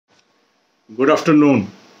Good afternoon.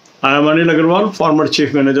 I am Anil Agarwal, former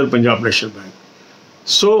Chief Manager, Punjab National Bank.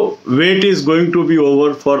 So, wait is going to be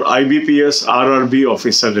over for IBPS RRB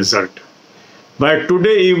officer result. By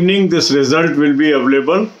today evening, this result will be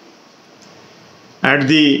available at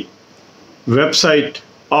the website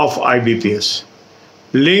of IBPS.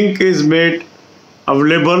 Link is made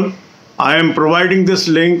available. I am providing this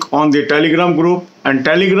link on the Telegram group, and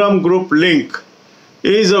Telegram group link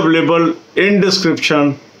is available in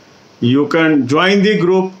description. You can join the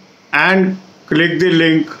group and click the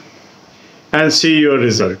link and see your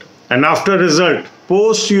result. And after result,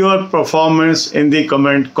 post your performance in the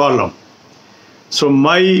comment column. So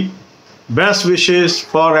my best wishes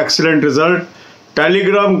for excellent result.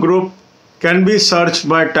 Telegram group can be searched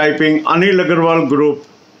by typing Anil Agarwal group.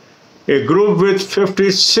 A group with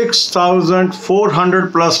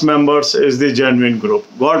 56,400 plus members is the genuine group.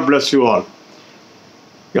 God bless you all.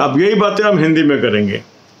 अब यही बातें हम हिंदी में करेंगे.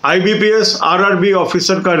 IBPS RRB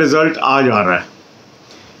officer का result आज आ रहा है.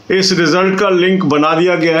 इस रिजल्ट का लिंक बना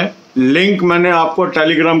दिया गया है. लिंक मैंने आपको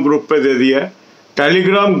टेलीग्राम ग्रुप पे दे दिया है.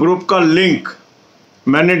 टेलीग्राम ग्रुप का लिंक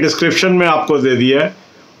मैंने डिस्क्रिप्शन में आपको दे दिया है.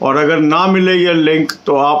 और अगर ना मिले ये लिंक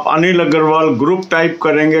तो आप अनिल अग्रवाल ग्रुप टाइप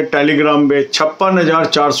करेंगे टेलीग्राम में.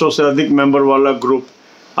 56,400 से अधिक मेंबर वाला ग्रुप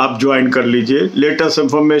आप ज्वाइन कर लीजिए. लेटेस्ट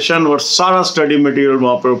इंफॉर्मेशन और सारा स्टडी मटेरियल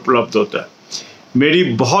वहाँ पर उपलब्ध होता है. मेरी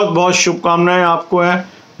बहुत बहुत शुभकामनाएं आपको हैं.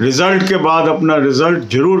 रिजल्ट के बाद अपना रिजल्ट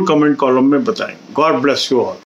जरूर कमेंट कॉलम में बताएं. God bless you all.